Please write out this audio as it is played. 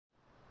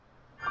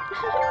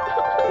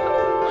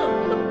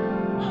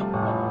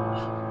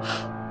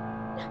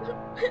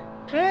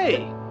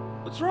Hey,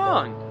 what's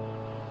wrong?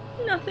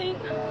 Nothing.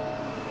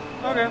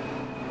 Okay.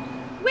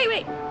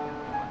 Wait.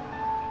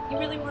 You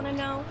really want to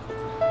know?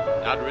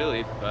 Not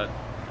really, but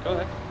go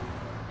ahead.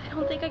 I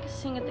don't think I can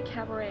sing at the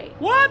cabaret.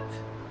 What?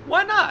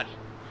 Why not?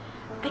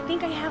 I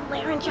think I have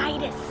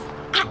laryngitis.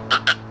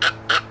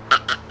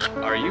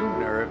 Are you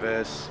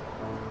nervous?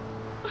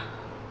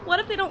 What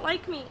if they don't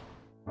like me?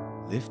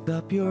 Lift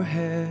up your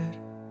head,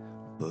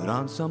 put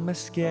on some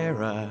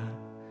mascara.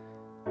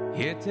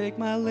 Here, take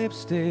my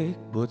lipstick,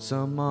 put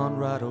some on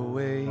right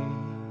away.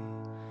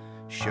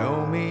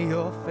 Show me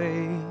your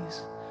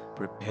face,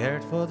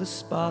 prepared for the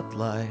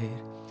spotlight.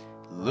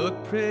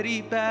 Look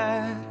pretty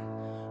bad,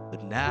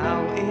 but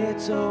now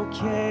it's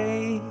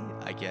okay,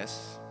 I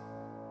guess.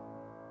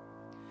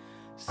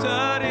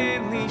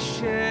 Suddenly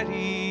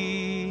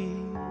Sheddy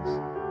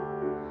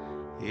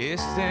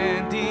is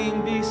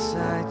standing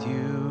beside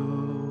you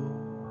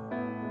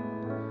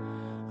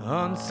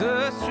on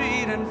the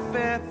street in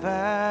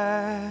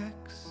Fairfax,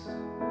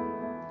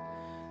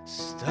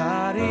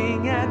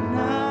 starting at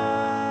 9.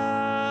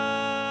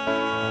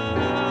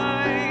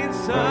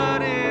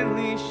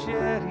 Suddenly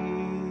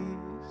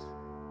Sheddy's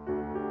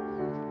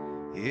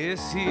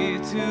is here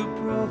to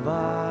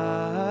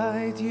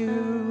provide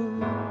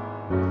you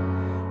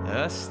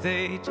a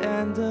stage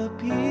and a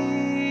PA,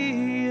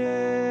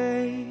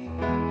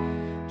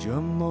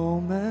 your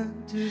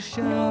moment to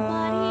shine.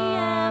 Nobody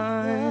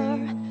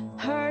ever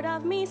heard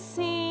of me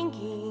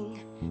singing.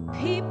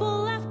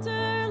 People left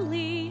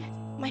early,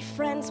 my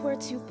friends were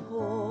too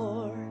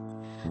poor.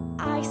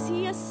 I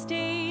see a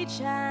stage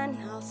and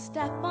I'll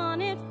step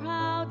on it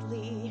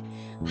proudly.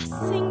 I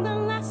sing the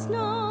last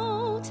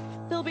note,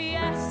 they'll be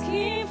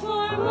asking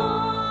for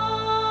more.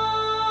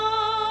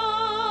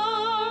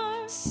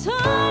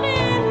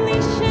 Suddenly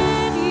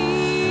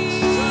Sheddy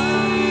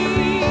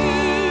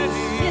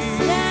is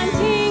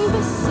standing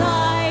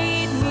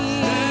beside me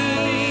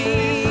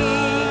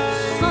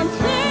on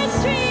 3rd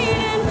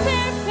Street in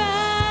Fairfax,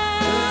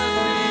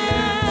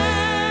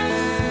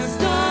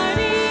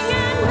 starting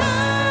at 9.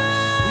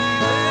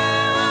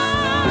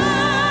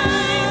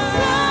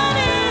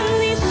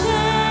 Suddenly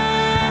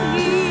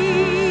Sheddy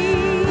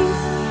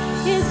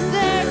is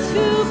there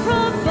to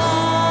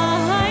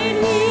provide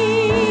me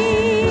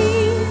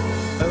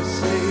A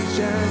stage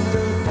and a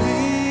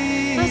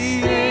a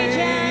stage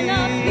and a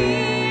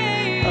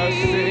a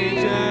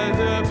stage and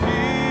a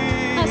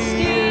a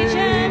stage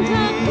and a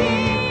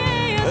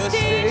a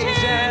stage and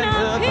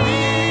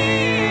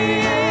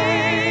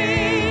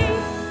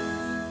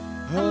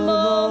a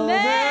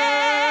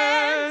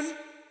moment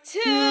to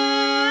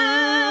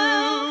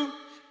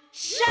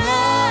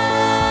shine.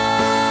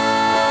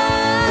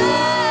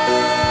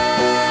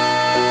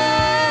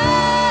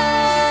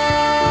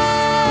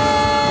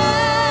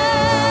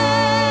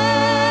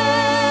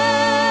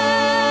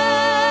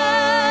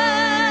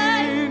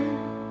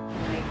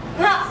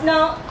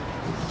 No.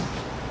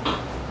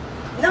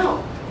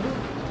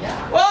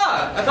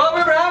 What? I thought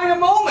we were having a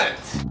moment.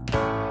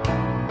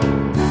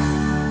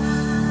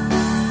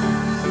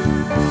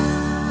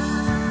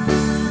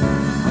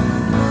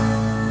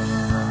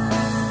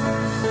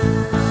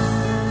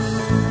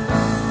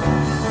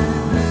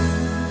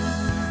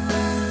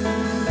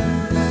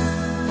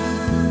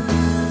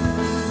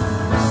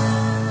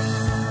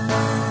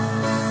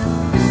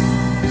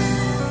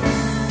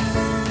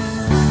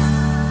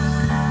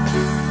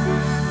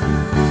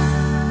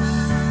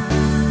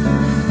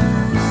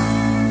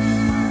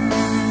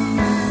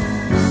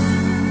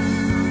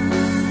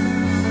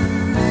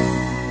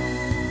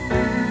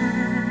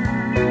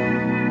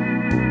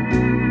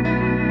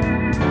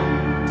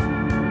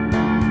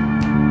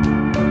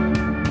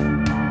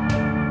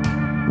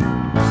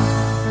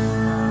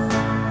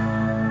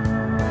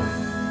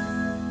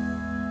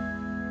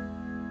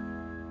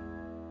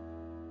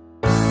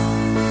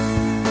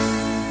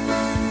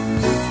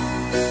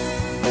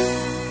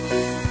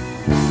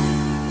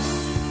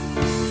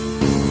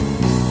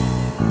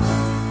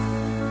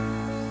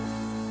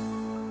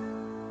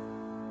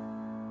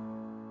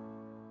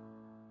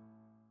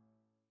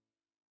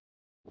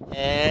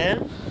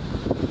 And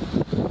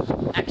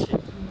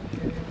action.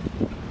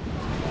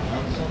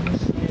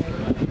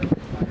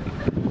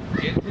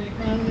 Here, take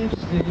my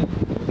lipstick,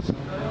 put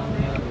some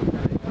on right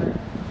away.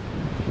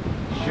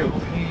 Show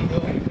me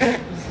your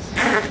face.